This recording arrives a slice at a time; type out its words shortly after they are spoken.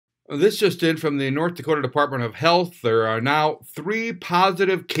This just in from the North Dakota Department of Health. There are now 3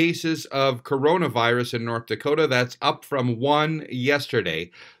 positive cases of coronavirus in North Dakota. That's up from 1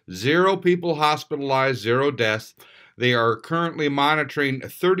 yesterday. 0 people hospitalized, 0 deaths. They are currently monitoring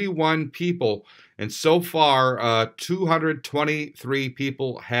 31 people, and so far, 223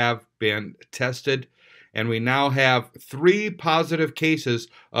 people have been tested. And we now have 3 positive cases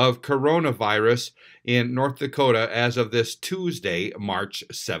of coronavirus in North Dakota as of this Tuesday, March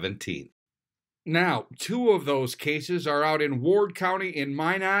 17th. Now, 2 of those cases are out in Ward County in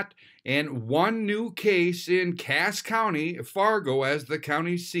Minot, and 1 new case in Cass County, Fargo, as the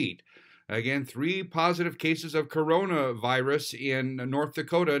county seat. Again, 3 positive cases of coronavirus in North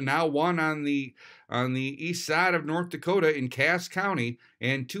Dakota. Now 1 on the east side of North Dakota in Cass County,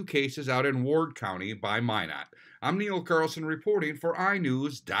 and 2 cases out in Ward County by Minot. I'm Neil Carlson reporting for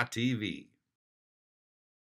iNews.TV.